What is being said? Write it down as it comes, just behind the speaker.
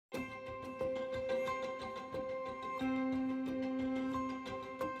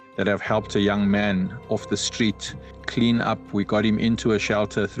that have helped a young man off the street clean up. We got him into a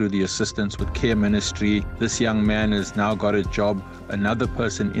shelter through the Assistance with Care Ministry. This young man has now got a job. Another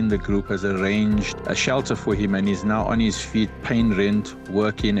person in the group has arranged a shelter for him, and he's now on his feet, paying rent,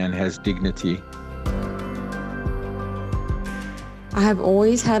 working, and has dignity. I have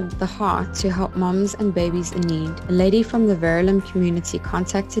always had the heart to help moms and babies in need. A lady from the Verulam community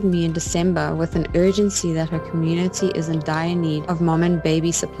contacted me in December with an urgency that her community is in dire need of mom and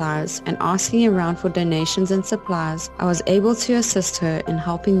baby supplies, and asking around for donations and supplies. I was able to assist her in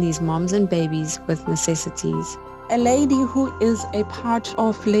helping these moms and babies with necessities. A lady who is a part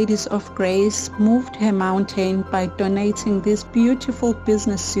of Ladies of Grace moved her mountain by donating these beautiful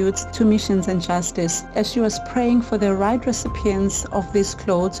business suits to Missions and Justice. As she was praying for the right recipients of these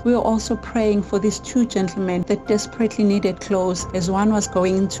clothes, we were also praying for these two gentlemen that desperately needed clothes, as one was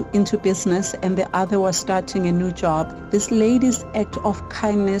going into business and the other was starting a new job. This lady's act of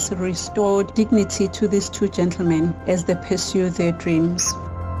kindness restored dignity to these two gentlemen as they pursue their dreams.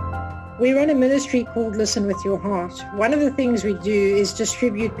 We run a ministry called Listen With Your Heart. One of the things we do is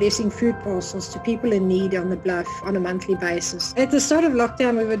distribute blessing food parcels to people in need on the Bluff on a monthly basis. At the start of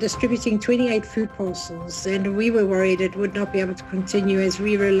lockdown, we were distributing 28 food parcels, and we were worried it would not be able to continue as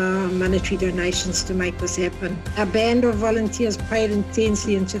we rely on monetary donations to make this happen. Our band of volunteers prayed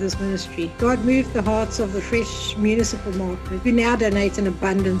intensely into this ministry. God moved the hearts of the Fresh Municipal Market, who now donate an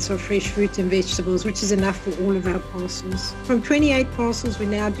abundance of fresh fruit and vegetables, which is enough for all of our parcels. From 28 parcels, we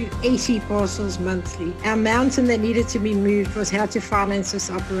now do 80 parcels monthly. Our mountain that needed to be moved was how to finance this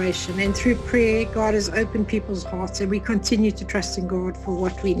operation, and through prayer, God has opened people's hearts, and we continue to trust in God for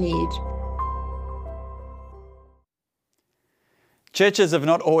what we need. Churches have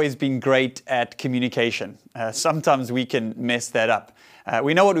not always been great at communication. Sometimes we can mess that up.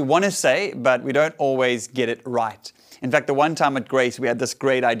 We know what we want to say, but we don't always get it right. In fact, the one time at Grace, we had this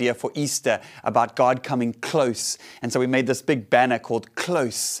great idea for Easter about God coming close. And so we made this big banner called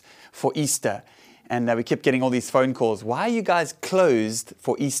Close for Easter. And we kept getting all these phone calls. Why are you guys closed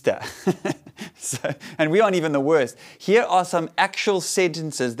for Easter? And we aren't even the worst. Here are some actual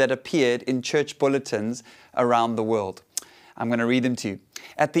sentences that appeared in church bulletins around the world. I'm going to read them to you.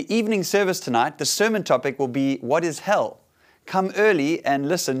 At the evening service tonight, the sermon topic will be, What is Hell? Come early and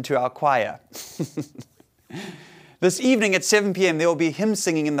listen to our choir. This evening at 7 p.m. there will be hymn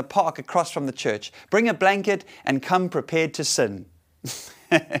singing in the park across from the church. Bring a blanket and come prepared to sin.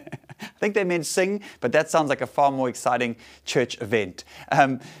 I think they meant sing, but that sounds like a far more exciting church event.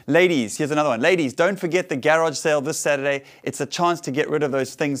 Ladies, here's another one. Ladies, don't forget the garage sale this Saturday. It's a chance to get rid of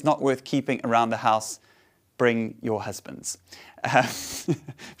those things not worth keeping around the house. Bring your husbands.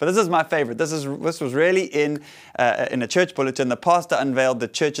 But this is my favorite. This was really in a church bulletin. The pastor unveiled the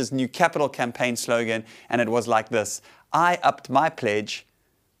church's new capital campaign slogan, and it was like this: I upped my pledge,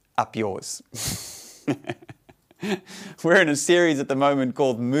 up yours. We're in a series at the moment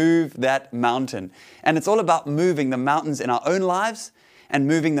called Move That Mountain. And it's all about moving the mountains in our own lives and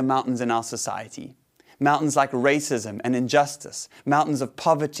moving the mountains in our society. Mountains like racism and injustice, mountains of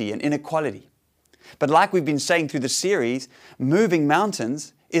poverty and inequality. But like we've been saying through the series, moving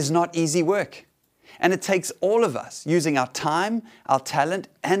mountains is not easy work. And it takes all of us using our time, our talent,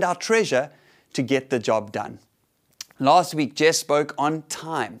 and our treasure to get the job done. Last week, Jess spoke on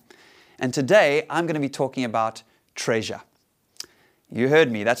time. And today, I'm going to be talking about treasure. You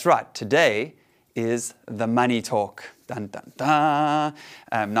heard me, that's right. Today is the money talk. Dun, dun,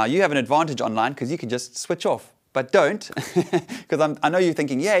 dun. Now, you have an advantage online because you can just switch off. But don't, because I know you're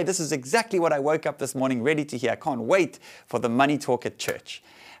thinking, yay, this is exactly what I woke up this morning ready to hear. I can't wait for the money talk at church.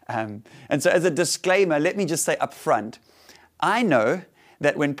 And so as a disclaimer, let me just say up front, I know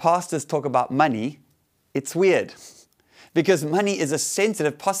that when pastors talk about money, it's weird. Because money is a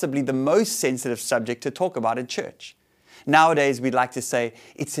sensitive, possibly the most sensitive subject to talk about in church. Nowadays, we'd like to say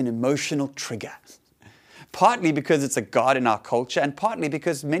it's an emotional trigger. Partly because it's a god in our culture, and partly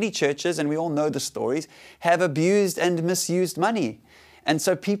because many churches, and we all know the stories, have abused and misused money. And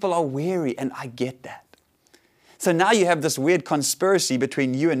so people are wary, and I get that. So now you have this weird conspiracy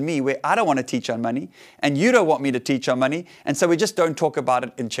between you and me where I don't want to teach on money, and you don't want me to teach on money, and so we just don't talk about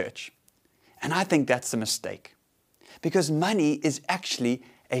it in church. And I think that's a mistake. Because money is actually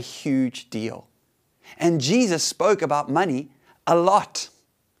a huge deal. And Jesus spoke about money a lot.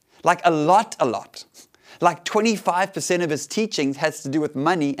 Like a lot. Like 25% of his teachings has to do with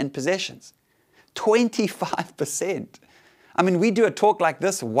money and possessions. 25%. I mean, we do a talk like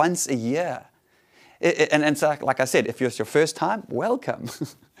this once a year. And so, like I said, if it's your first time, welcome.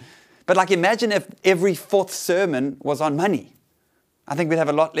 But like imagine if every fourth sermon was on money. I think we'd have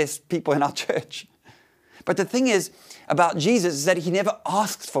a lot less people in our church. But the thing is about Jesus is that he never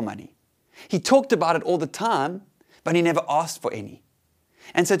asked for money. He talked about it all the time, but he never asked for any.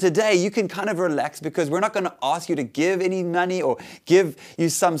 And so today you can kind of relax because we're not going to ask you to give any money or give you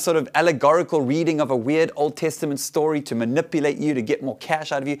some sort of allegorical reading of a weird Old Testament story to manipulate you to get more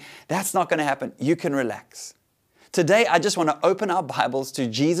cash out of you. That's not going to happen. You can relax. Today I just want to open our Bibles to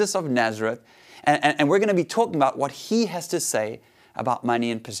Jesus of Nazareth, and we're going to be talking about what he has to say about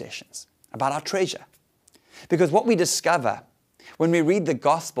money and possessions, about our treasure. Because what we discover when we read the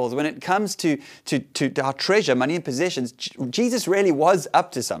Gospels, when it comes to our treasure, money and possessions, Jesus really was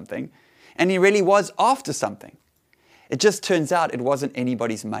up to something, and he really was after something. It just turns out it wasn't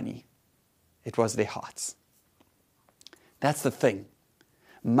anybody's money. It was their hearts. That's the thing.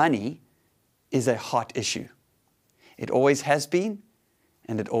 Money is a heart issue. It always has been,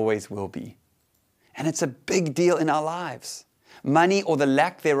 and it always will be. And it's a big deal in our lives. Money, or the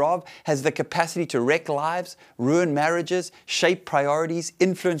lack thereof, has the capacity to wreck lives, ruin marriages, shape priorities,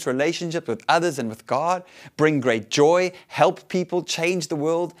 influence relationships with others and with God, bring great joy, help people, change the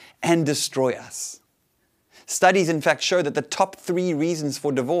world, and destroy us. Studies, in fact, show that the top 3 reasons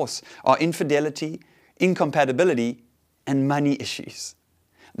for divorce are infidelity, incompatibility, and money issues.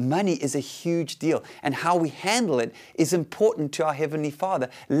 Money is a huge deal, and how we handle it is important to our Heavenly Father,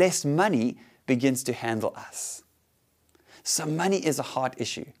 lest money begins to handle us. So money is a heart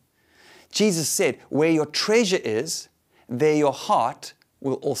issue. Jesus said, where your treasure is, there your heart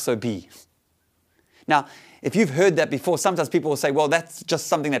will also be. Now, if you've heard that before, sometimes people will say, well, that's just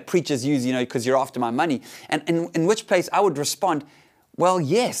something that preachers use, because you're after my money. And in which place I would respond, well,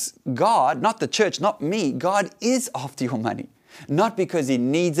 yes, God, not the church, not me, God is after your money. Not because he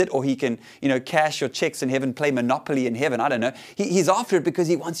needs it or he can, cash your checks in heaven, play Monopoly in heaven. I don't know. He's after it because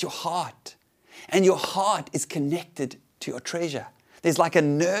he wants your heart. And your heart is connected to your treasure. There's like a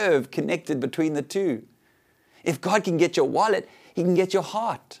nerve connected between the two. If God can get your wallet, he can get your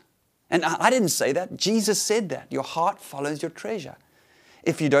heart. And I didn't say that. Jesus said that. Your heart follows your treasure.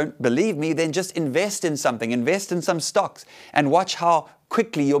 If you don't believe me, then just invest in something. Invest in some stocks and watch how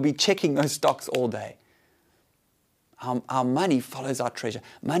quickly you'll be checking those stocks all day. Our money follows our treasure.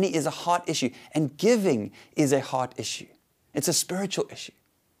 Money is a heart issue, and giving is a heart issue. It's a spiritual issue.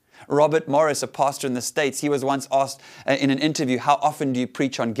 Robert Morris, a pastor in the States, he was once asked in an interview, how often do you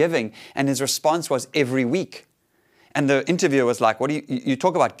preach on giving? And his response was, every week. And the interviewer was like, what do you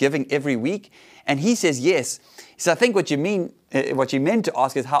talk about giving every week? And he says, yes. He says, I think what you meant to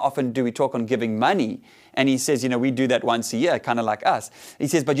ask is, how often do we talk on giving money? And he says, we do that once a year, kind of like us. He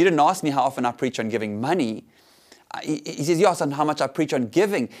says, but you didn't ask me how often I preach on giving money. He says, you asked on how much I preach on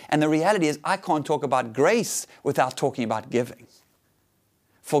giving. And the reality is, I can't talk about grace without talking about giving.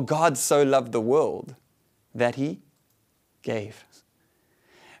 For God so loved the world that he gave.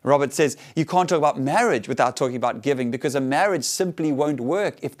 Robert says, you can't talk about marriage without talking about giving, because a marriage simply won't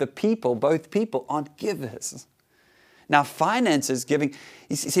work if both people aren't givers. Now, finances, giving,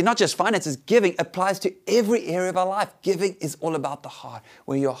 you see, not just finances, giving applies to every area of our life. Giving is all about the heart.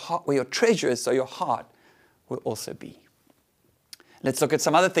 Where your treasure is, so your heart will also be. Let's look at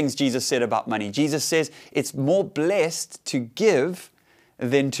some other things Jesus said about money. Jesus says it's more blessed to give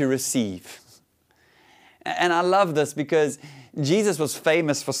than to receive. And I love this because Jesus was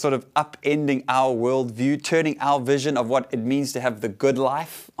famous for sort of upending our worldview, turning our vision of what it means to have the good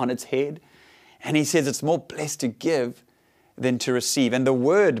life on its head. And he says it's more blessed to give than to receive. And the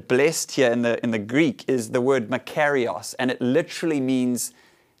word blessed here in the Greek is the word makarios, and it literally means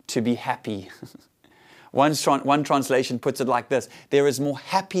to be happy. One translation puts it like this: there is more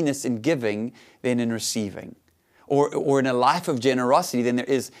happiness in giving than in receiving. Or in a life of generosity than there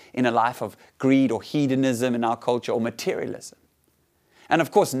is in a life of greed or hedonism in our culture or materialism. And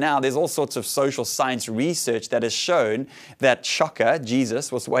of course now there's all sorts of social science research that has shown that, shocker,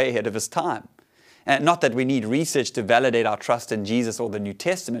 Jesus was way ahead of his time. And not that we need research to validate our trust in Jesus or the New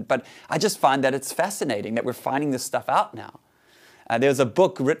Testament, but I just find that it's fascinating that we're finding this stuff out now. There's a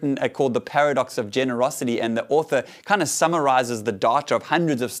book written called The Paradox of Generosity, and the author kind of summarizes the data of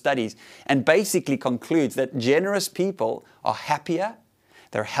hundreds of studies and basically concludes that generous people are happier,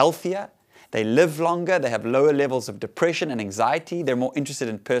 they're healthier, they live longer, they have lower levels of depression and anxiety, they're more interested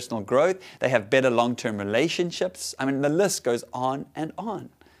in personal growth, they have better long-term relationships. I mean, the list goes on and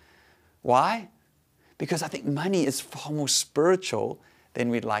on. Why? Because I think money is far more spiritual than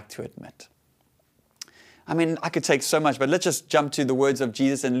we'd like to admit. I mean, I could take so much, but let's just jump to the words of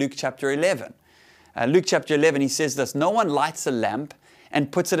Jesus in Luke chapter 11. Luke chapter 11, he says this: no one lights a lamp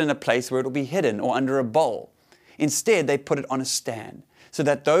and puts it in a place where it will be hidden or under a bowl. Instead, they put it on a stand so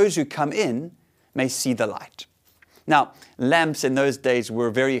that those who come in may see the light. Now, lamps in those days were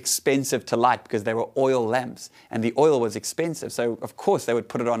very expensive to light because they were oil lamps, and the oil was expensive. So, of course, they would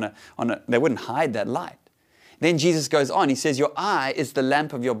put it on a they wouldn't hide that light. Then Jesus goes on, he says, your eye is the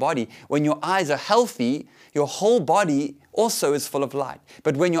lamp of your body. When your eyes are healthy, your whole body also is full of light.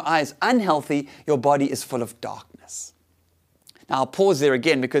 But when your eye is unhealthy, your body is full of darkness. Now, I'll pause there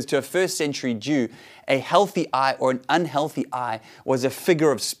again because to a first century Jew, a healthy eye or an unhealthy eye was a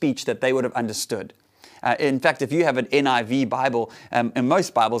figure of speech that they would have understood. In fact, if you have an NIV Bible, in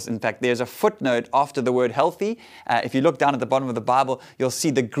most Bibles, in fact, there's a footnote after the word healthy. If you look down at the bottom of the Bible, you'll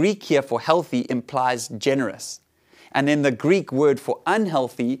see the Greek here for healthy implies generous. And then the Greek word for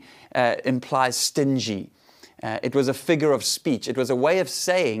unhealthy implies stingy. It was a figure of speech. It was a way of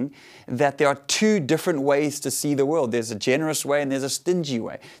saying that there are two different ways to see the world. There's a generous way and there's a stingy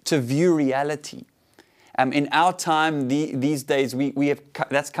way to view reality. In our time, these days,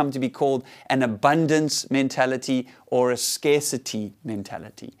 that's come to be called an abundance mentality or a scarcity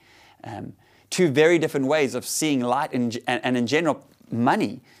mentality. Two very different ways of seeing light and in general,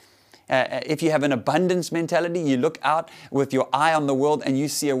 money. If you have an abundance mentality, you look out with your eye on the world and you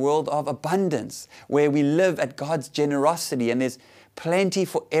see a world of abundance where we live at God's generosity and there's plenty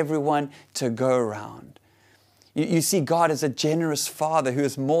for everyone to go around. You see God as a generous Father who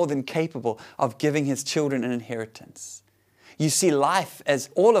is more than capable of giving His children an inheritance. You see life as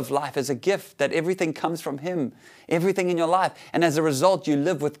all of life as a gift, that everything comes from Him, everything in your life. And as a result, you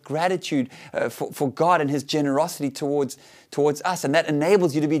live with gratitude for God and His generosity towards us. And that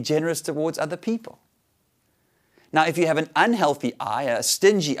enables you to be generous towards other people. Now, if you have an unhealthy eye, a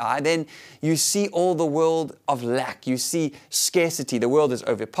stingy eye, then you see all the world of lack. You see scarcity. The world is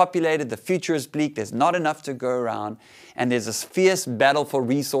overpopulated. The future is bleak. There's not enough to go around. And there's this fierce battle for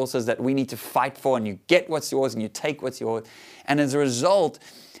resources that we need to fight for. And you get what's yours and you take what's yours. And as a result,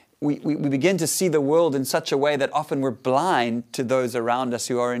 we begin to see the world in such a way that often we're blind to those around us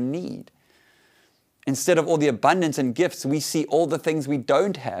who are in need. Instead of all the abundance and gifts, we see all the things we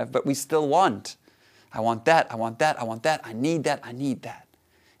don't have, but we still want. I want that, I want that, I want that, I need that, I need that.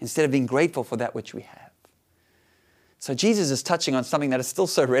 Instead of being grateful for that which we have. So Jesus is touching on something that is still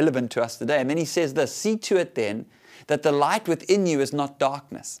so relevant to us today. And then He says this, see to it then that the light within you is not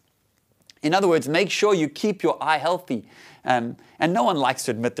darkness. In other words, make sure you keep your eye healthy. And no one likes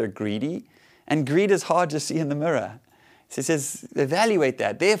to admit they're greedy. And greed is hard to see in the mirror. So He says, evaluate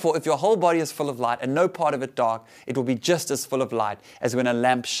that. Therefore, if your whole body is full of light and no part of it dark, it will be just as full of light as when a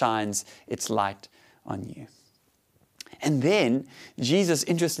lamp shines its light on you. And then Jesus,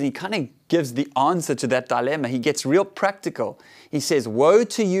 interestingly, kind of gives the answer to that dilemma. He gets real practical. He says, woe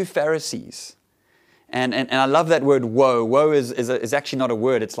to you Pharisees. And I love that word woe. Woe is actually not a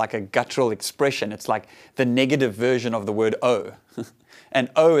word. It's like a guttural expression. It's like the negative version of the word oh. And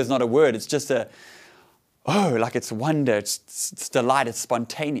oh is not a word. It's just like it's wonder, it's delight, it's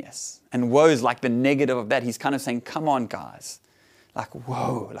spontaneous. And woe is like the negative of that. He's kind of saying, come on, guys. Like,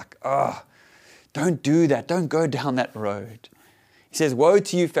 whoa, like, don't do that. Don't go down that road. He says, woe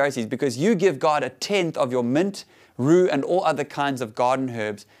to you Pharisees, because you give God 1/10 of your mint, rue, and all other kinds of garden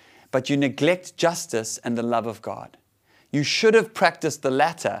herbs, but you neglect justice and the love of God. You should have practiced the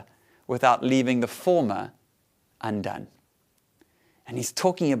latter without leaving the former undone. And He's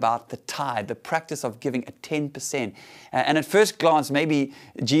talking about the tithe, the practice of giving 10%. And at first glance, maybe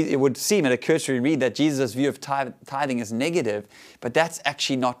it would seem at a cursory read that Jesus' view of tithing is negative, but that's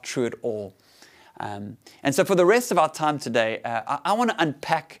actually not true at all. And so for the rest of our time today, I want to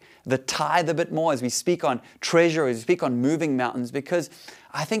unpack the tithe a bit more as we speak on treasure, as we speak on moving mountains, because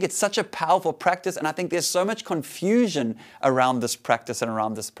I think it's such a powerful practice, and I think there's so much confusion around this practice and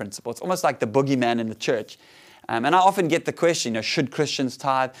around this principle. It's almost like the boogeyman in the church. And I often get the question, should Christians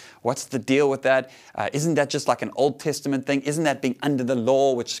tithe? What's the deal with that? Isn't that just like an Old Testament thing? Isn't that being under the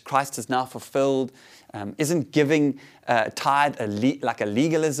law, which Christ has now fulfilled? Isn't giving tithe like a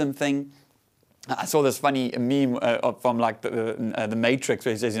legalism thing? I saw this funny meme from like the Matrix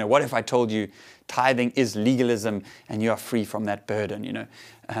where he says, what if I told you tithing is legalism and you are free from that burden,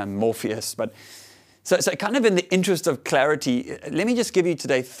 Morpheus. But so kind of in the interest of clarity, let me just give you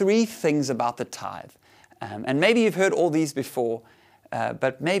today 3 things about the tithe. And maybe you've heard all these before,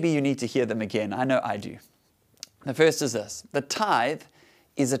 but maybe you need to hear them again. I know I do. The first is this. The tithe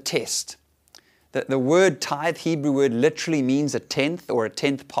is a test. The word tithe, Hebrew word, literally means 1/10 or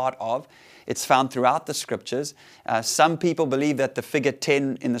 1/10 part of. It's found throughout the Scriptures. Some people believe that the figure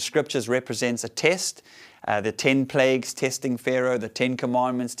 10 in the Scriptures represents a test. The 10 plagues, testing Pharaoh, the 10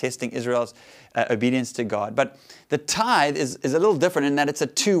 commandments, testing Israel's obedience to God. But the tithe is a little different in that it's a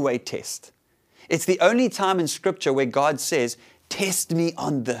 2-way test. It's the only time in Scripture where God says, test me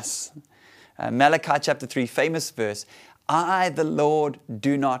on this. Malachi chapter 3, famous verse, I, the Lord,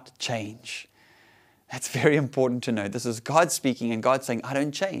 do not change. That's very important to know. This is God speaking and God saying, I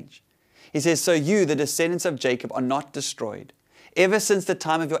don't change. He says, so you, the descendants of Jacob, are not destroyed. Ever since the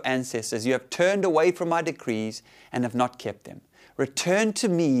time of your ancestors, you have turned away from my decrees and have not kept them. Return to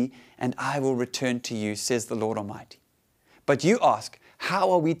me and I will return to you, says the Lord Almighty. But you ask,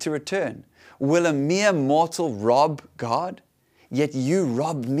 how are we to return? Will a mere mortal rob God? Yet you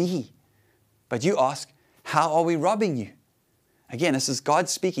rob me. But you ask, how are we robbing you? Again, this is God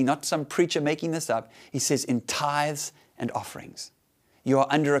speaking, not some preacher making this up. He says, in tithes and offerings. You are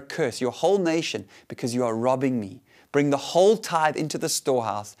under a curse, your whole nation, because you are robbing me. Bring the whole tithe into the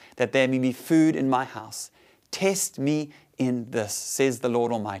storehouse, that there may be food in my house. Test me in this, says the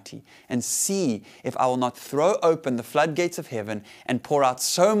Lord Almighty, and see if I will not throw open the floodgates of heaven and pour out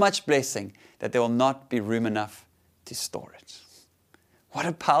so much blessing that there will not be room enough to store it. What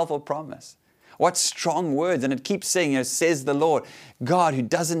a powerful promise. What strong words. And it keeps saying, says the Lord, God who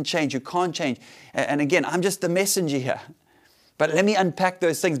doesn't change, who can't change. And again, I'm just the messenger here. But let me unpack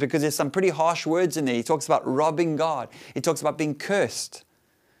those things, because there's some pretty harsh words in there. He talks about robbing God. He talks about being cursed.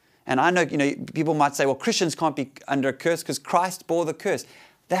 And I know, people might say, well, Christians can't be under a curse because Christ bore the curse.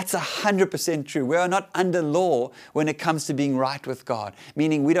 That's 100% true. We are not under law when it comes to being right with God,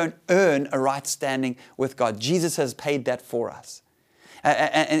 meaning we don't earn a right standing with God. Jesus has paid that for us.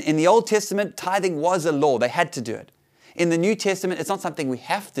 And in the Old Testament, tithing was a law. They had to do it. In the New Testament, it's not something we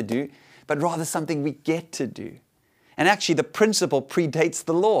have to do, but rather something we get to do. And actually, the principle predates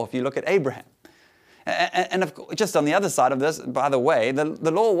the law, if you look at Abraham. And of course, just on the other side of this, by the way,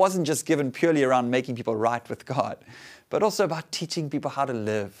 the law wasn't just given purely around making people right with God, but also about teaching people how to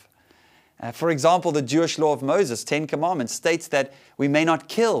live. For example, the Jewish law of Moses, 10 Commandments, states that we may not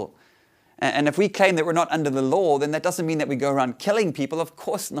kill. And if we claim that we're not under the law, then that doesn't mean that we go around killing people. Of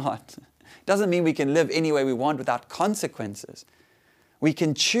course not. It doesn't mean we can live any way we want without consequences. We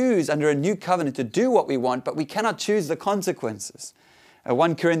can choose under a new covenant to do what we want, but we cannot choose the consequences.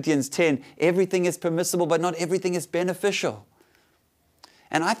 1 Corinthians 10, everything is permissible, but not everything is beneficial.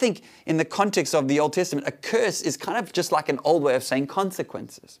 And I think in the context of the Old Testament, a curse is kind of just like an old way of saying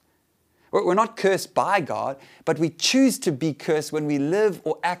consequences. We're not cursed by God, but we choose to be cursed when we live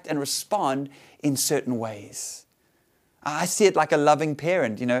or act and respond in certain ways. I see it like a loving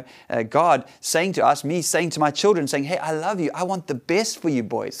parent, God saying to us, me saying to my children, saying, hey, I love you. I want the best for you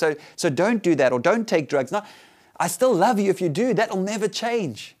boys. So don't do that, or don't take drugs. No, I still love you if you do. That'll never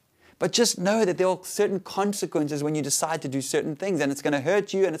change. But just know that there are certain consequences when you decide to do certain things, and it's going to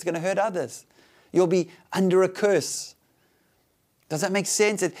hurt you and it's going to hurt others. You'll be under a curse. Does that make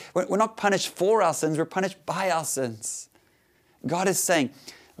sense? We're not punished for our sins, we're punished by our sins. God is saying,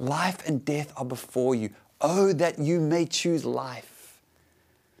 life and death are before you. Oh, that you may choose life.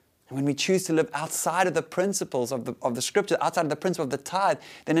 And when we choose to live outside of the principles of the Scripture, outside of the principle of the tithe,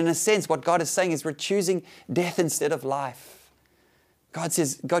 then in a sense what God is saying is we're choosing death instead of life.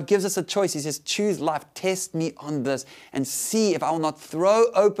 God gives us a choice. He says, choose life. Test me on this and see if I will not throw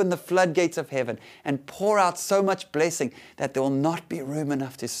open the floodgates of heaven and pour out so much blessing that there will not be room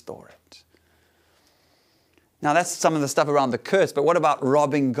enough to store it. Now, that's some of the stuff around the curse, but what about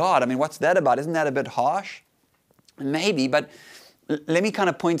robbing God? I mean, what's that about? Isn't that a bit harsh? Maybe, but let me kind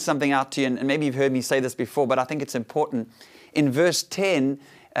of point something out to you, and maybe you've heard me say this before, but I think it's important. In verse 10,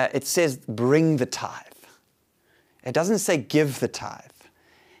 it says, bring the tithe. It doesn't say give the tithe.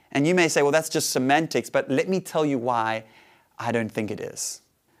 And you may say, well, that's just semantics, but let me tell you why I don't think it is.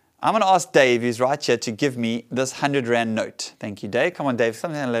 I'm going to ask Dave, who's right here, to give me this 100 Rand note. Thank you, Dave. Come on, Dave.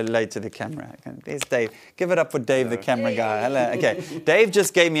 Something a little late to the camera. There's Dave. Give it up for Dave, the camera guy. Hello. Okay. Dave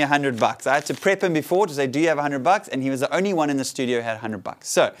just gave me $100. I had to prep him before to say, do you have $100? And he was the only one in the studio who had $100.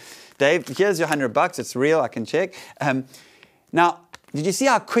 So, Dave, here's your $100. It's real. I can check. Now, did you see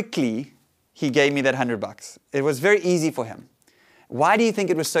how quickly he gave me that $100? It was very easy for him. Why do you think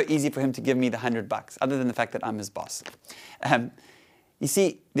it was so easy for him to give me the $100, other than the fact that I'm his boss? You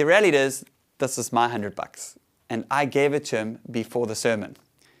see, the reality is, this is my $100, and I gave it to him before the sermon.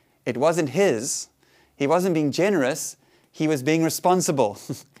 It wasn't his. He wasn't being generous. He was being responsible.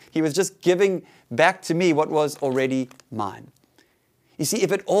 He was just giving back to me what was already mine. You see,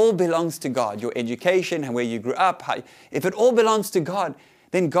 if it all belongs to God, your education and where you grew up, if it all belongs to God,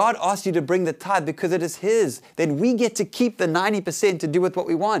 then God asked you to bring the tithe because it is His. Then we get to keep the 90% to do with what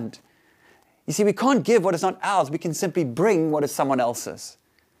we want. You see, we can't give what is not ours. We can simply bring what is someone else's.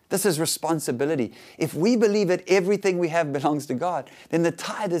 This is responsibility. If we believe that everything we have belongs to God, then the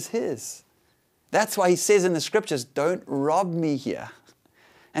tithe is His. That's why He says in the Scriptures, don't rob me here.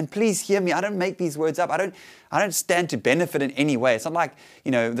 And please hear me, I don't make these words up. I don't stand to benefit in any way. It's not like,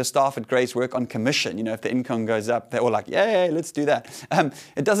 the staff at Grace work on commission. If the income goes up, they're all like, yay, let's do that.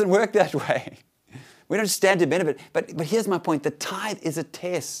 It doesn't work that way. We don't stand to benefit. But here's my point. The tithe is a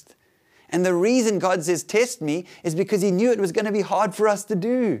test. And the reason God says test me is because He knew it was going to be hard for us to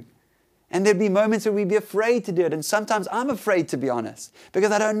do. And there'd be moments where we'd be afraid to do it. And sometimes I'm afraid, to be honest,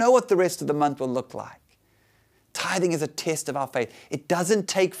 because I don't know what the rest of the month will look like. Tithing is a test of our faith. It doesn't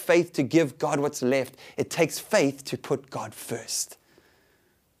take faith to give God what's left. It takes faith to put God first.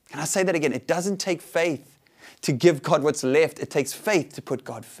 Can I say that again? It doesn't take faith to give God what's left. It takes faith to put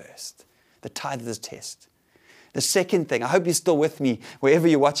God first. The tithe is a test. The second thing, I hope you're still with me wherever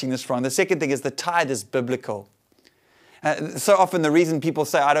you're watching this from. The second thing is the tithe is biblical. So often the reason people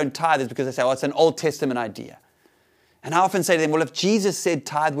say, I don't tithe, is because they say, it's an Old Testament idea. And I often say to them, well, if Jesus said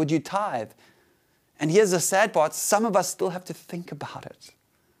tithe, would you tithe? And here's the sad part, some of us still have to think about it.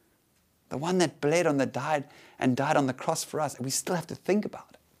 The one that bled on died on the cross for us, and we still have to think about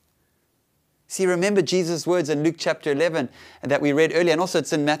it. See, remember Jesus' words in Luke chapter 11 that we read earlier, and also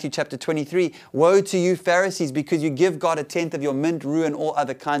it's in Matthew chapter 23. Woe to you, Pharisees, because you give God a tenth of your mint, rue, and all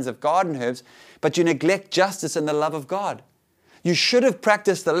other kinds of garden herbs, but you neglect justice and the love of God. You should have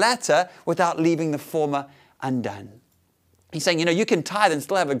practiced the latter without leaving the former undone. He's saying, you can tithe and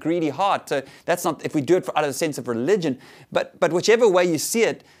still have a greedy heart. So that's not if we do it out of a sense of religion. But whichever way you see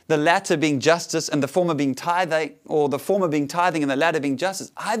it, the latter being justice and the former being tithing, or the former being tithing and the latter being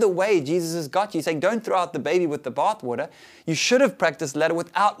justice, either way, Jesus has got you. He's saying, don't throw out the baby with the bathwater. You should have practiced the latter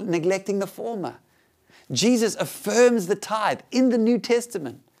without neglecting the former. Jesus affirms the tithe in the New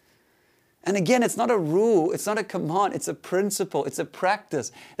Testament. And again, it's not a rule, it's not a command, it's a principle, it's a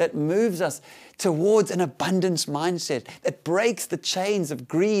practice that moves us towards an abundance mindset, that breaks the chains of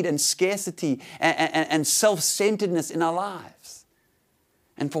greed and scarcity and self-centeredness in our lives.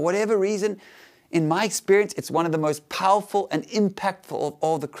 And for whatever reason, in my experience, it's one of the most powerful and impactful of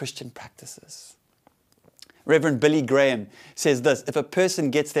all the Christian practices. Reverend Billy Graham says this: if a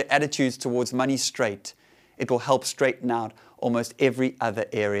person gets their attitudes towards money straight, it will help straighten out almost every other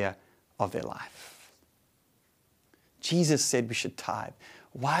area of their life. Jesus said we should tithe.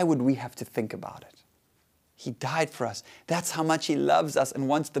 Why would we have to think about it? He died for us. That's how much He loves us and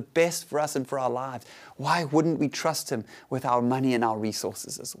wants the best for us and for our lives. Why wouldn't we trust Him with our money and our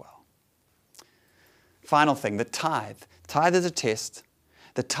resources as well? Final thing, the tithe. Tithe is a test.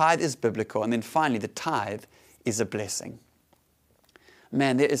 The tithe is biblical. And then finally, the tithe is a blessing.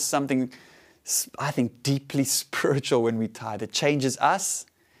 Man, there is something, I think, deeply spiritual when we tithe. It changes us.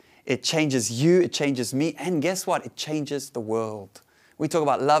 It changes you, it changes me, and guess what? It changes the world. We talk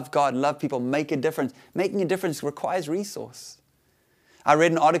about love God, love people, make a difference. Making a difference requires resource. I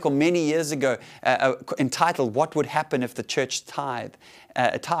read an article many years ago entitled, What Would Happen If the Church Tithed?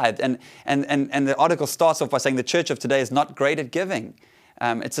 And the article starts off by saying the church of today is not great at giving.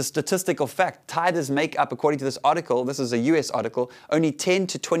 It's a statistical fact. Tithers make up, according to this article, this is a US article, only 10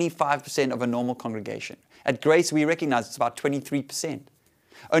 to 25% of a normal congregation. At Grace, we recognize it's about 23%.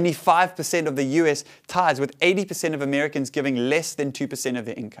 Only 5% of the US tithes, with 80% of Americans giving less than 2% of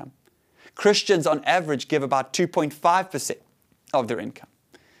their income. Christians on average give about 2.5% of their income.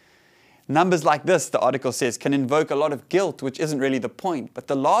 Numbers like this, the article says, can invoke a lot of guilt, which isn't really the point. But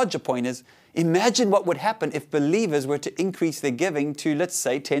the larger point is, imagine what would happen if believers were to increase their giving to, let's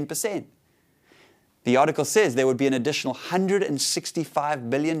say, 10%. The article says there would be an additional $165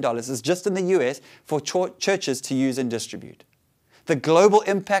 billion, this is just in the US, for churches to use and distribute. The global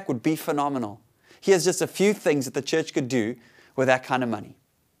impact would be phenomenal. Here's just a few things that the church could do with that kind of money.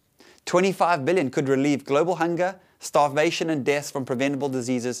 $25 billion could relieve global hunger, starvation, and deaths from preventable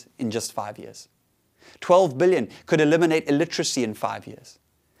diseases in just 5 years. $12 billion could eliminate illiteracy in 5 years.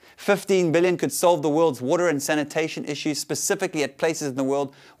 $15 billion could solve the world's water and sanitation issues, specifically at places in the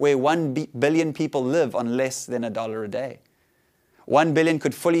world where 1 billion people live on less than $1 a day. $1 billion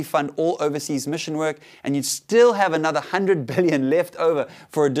could fully fund all overseas mission work, and you'd still have another $100 billion left over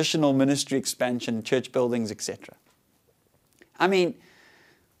for additional ministry expansion, church buildings, etc. I mean,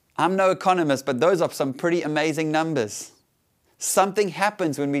 I'm no economist, but those are some pretty amazing numbers. Something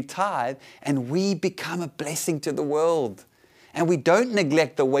happens when we tithe, and we become a blessing to the world. And we don't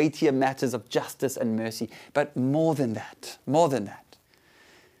neglect the weightier matters of justice and mercy, but more than that.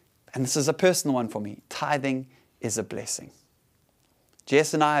 And this is a personal one for me. Tithing is a blessing.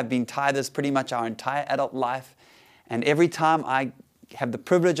 Jess and I have been tithers pretty much our entire adult life. And every time I have the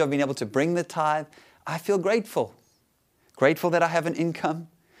privilege of being able to bring the tithe, I feel grateful. Grateful that I have an income.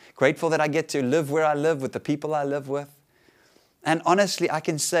 Grateful that I get to live where I live with the people I live with. And honestly, I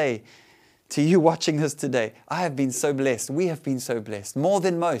can say To you watching this today, I have been so blessed. We have been so blessed, more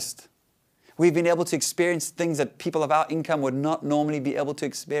than most. We've been able to experience things that people of our income would not normally be able to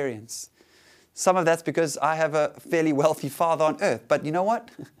experience. Some of that's because I have a fairly wealthy father on earth. But you know what?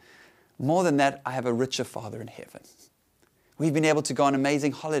 More than that, I have a richer Father in heaven. We've been able to go on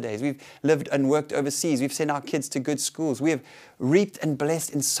amazing holidays. We've lived and worked overseas. We've sent our kids to good schools. We have reaped and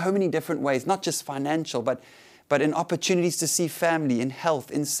blessed in so many different ways, not just financial, but in opportunities to see family, in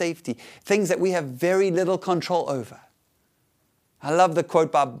health, in safety, things that we have very little control over. I love the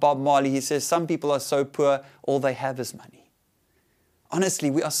quote by Bob Marley. He says, some people are so poor, all they have is money. Honestly,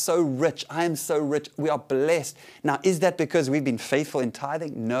 we are so rich. I am so rich. We are blessed. Now, is that because we've been faithful in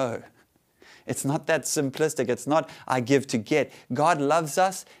tithing? No. It's not that simplistic. It's not, I give to get. God loves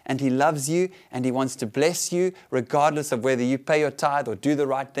us and He loves you and He wants to bless you regardless of whether you pay your tithe or do the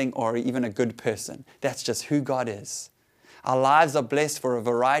right thing or even a good person. That's just who God is. Our lives are blessed for a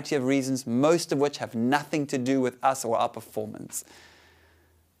variety of reasons, most of which have nothing to do with us or our performance.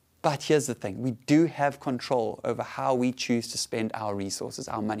 But here's the thing. We do have control over how we choose to spend our resources,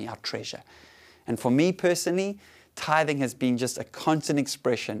 our money, our treasure. And for me personally, tithing has been just a constant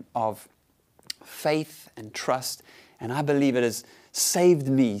expression of faith and trust, and I believe it has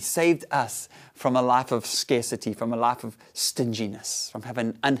saved us from a life of scarcity, from a life of stinginess, from having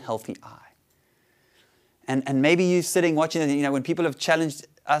an unhealthy eye. And maybe you sitting watching, when people have challenged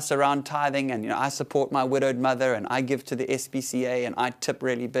us around tithing, and I support my widowed mother, and I give to the SPCA, and I tip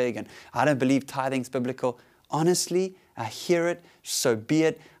really big, and I don't believe tithing's biblical. Honestly, I hear it, so be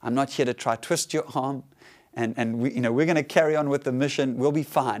it. I'm not here to try to twist your arm. And we're going to carry on with the mission. We'll be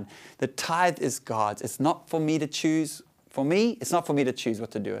fine. The tithe is God's. It's not for me to choose. For me, it's not for me to choose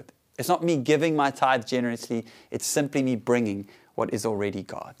what to do with it. It's not me giving my tithe generously. It's simply me bringing what is already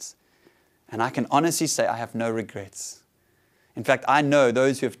God's. And I can honestly say I have no regrets. In fact, I know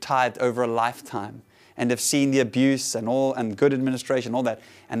those who have tithed over a lifetime and have seen the abuse and good administration, all that,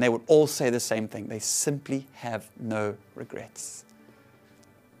 and they would all say the same thing. They simply have no regrets.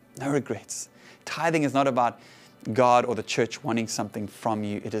 No regrets. Tithing is not about God or the church wanting something from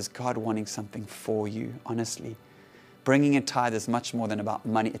you. It is God wanting something for you, honestly. Bringing a tithe is much more than about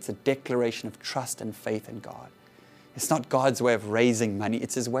money. It's a declaration of trust and faith in God. It's not God's way of raising money.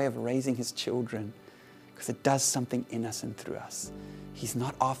 It's His way of raising His children, because it does something in us and through us. He's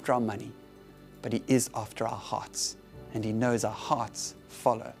not after our money, but He is after our hearts. And He knows our hearts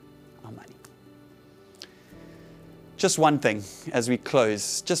follow our money. Just one thing as we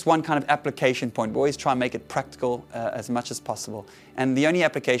close, just one kind of application point. We always try and make it practical as much as possible. And the only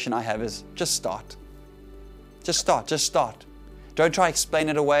application I have is just start. Just start. Don't try to explain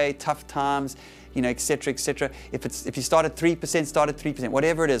it away, tough times, et cetera, et cetera. If you start at 3%, start at 3%,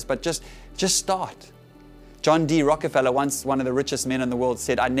 whatever it is, but just start. John D. Rockefeller, once one of the richest men in the world,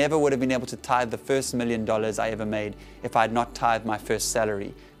 said, I never would have been able to tithe the first $1 million I ever made if I had not tithed my first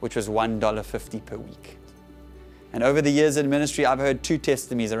salary, which was $1.50 per week. And over the years in ministry, I've heard 2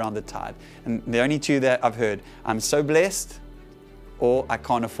 testimonies around the tithe. And the only 2 that I've heard, I'm so blessed, or I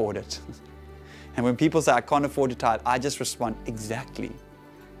can't afford it. And when people say, I can't afford to tithe, I just respond, exactly.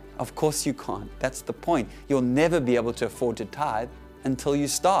 Of course you can't. That's the point. You'll never be able to afford to tithe until you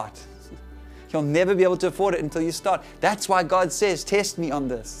start. You'll never be able to afford it until you start. That's why God says, test me on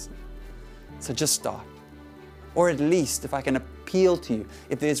this. So just start. Or at least, if I can appeal to you,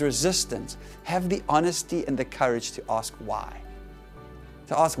 if there's resistance, have the honesty and the courage to ask why.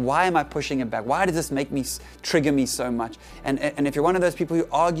 To ask, why am I pushing it back? Why does this trigger me so much? And if you're one of those people who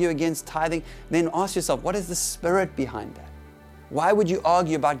argue against tithing, then ask yourself, what is the spirit behind that? Why would you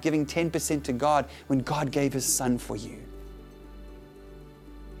argue about giving 10% to God when God gave His Son for you?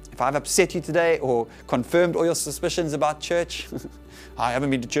 If I've upset you today or confirmed all your suspicions about church, I haven't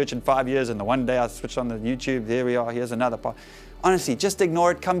been to church in 5 years, and the one day I switched on the YouTube, there we are, here's another part. Honestly, just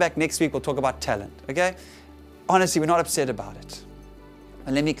ignore it. Come back next week, we'll talk about talent, okay? Honestly, we're not upset about it.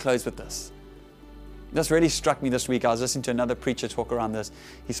 And let me close with this. This really struck me this week. I was listening to another preacher talk around this.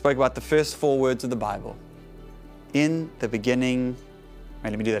 He spoke about the first 4 words of the Bible. In the beginning,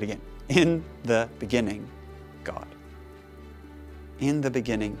 let me do that again. In the beginning, God. In the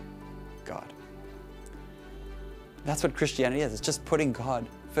beginning, God. That's what Christianity is. It's just putting God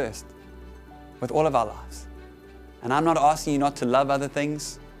first with all of our lives. And I'm not asking you not to love other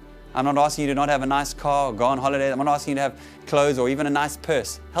things. I'm not asking you to not have a nice car or go on holiday. I'm not asking you to have clothes or even a nice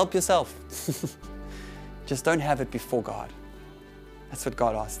purse. Help yourself. Just don't have it before God. That's what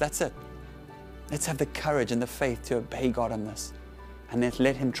God asks. That's it. Let's have the courage and the faith to obey God on this. And then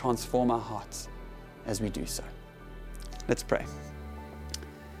let Him transform our hearts as we do so. Let's pray.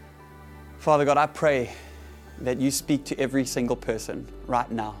 Father God, I pray that you speak to every single person right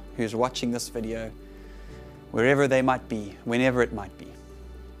now who's watching this video, wherever they might be, whenever it might be.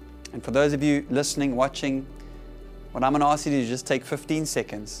 And for those of you listening, watching, what I'm going to ask you to do is just take 15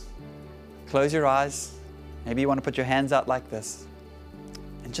 seconds. Close your eyes. Maybe you want to put your hands out like this.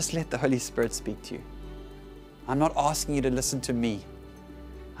 And just let the Holy Spirit speak to you. I'm not asking you to listen to me.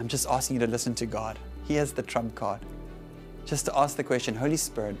 I'm just asking you to listen to God. He has the trump card. Just to ask the question, Holy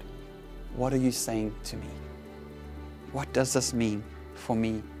Spirit, what are you saying to me? What does this mean for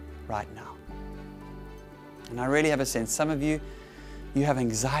me right now? And I really have a sense, some of you, you have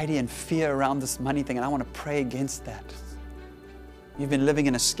anxiety and fear around this money thing, and I want to pray against that. You've been living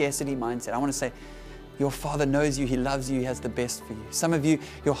in a scarcity mindset. I want to say, your Father knows you, He loves you, He has the best for you. Some of you,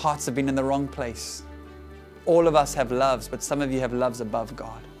 your hearts have been in the wrong place. All of us have loves, but some of you have loves above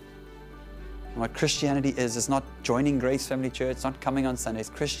God. And what Christianity is not joining Grace Family Church, it's not coming on Sundays.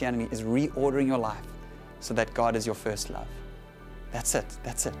 Christianity is reordering your life so that God is your first love. That's it.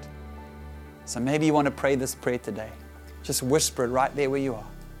 That's it. So maybe you want to pray this prayer today. Just whisper it right there where you are.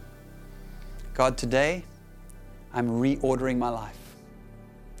 God, today, I'm reordering my life.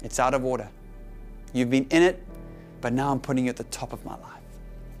 It's out of order. You've been in it, but now I'm putting you at the top of my life.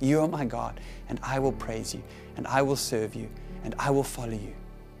 You are my God, and I will praise you, and I will serve you, and I will follow you.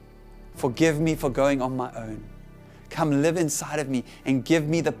 Forgive me for going on my own. Come live inside of me and give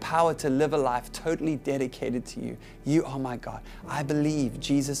me the power to live a life totally dedicated to you. You are my God. I believe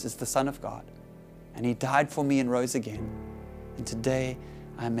Jesus is the Son of God, and He died for me and rose again. And today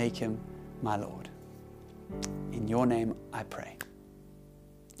I make Him my Lord. In your name I pray.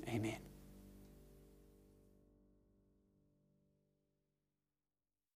 Amen.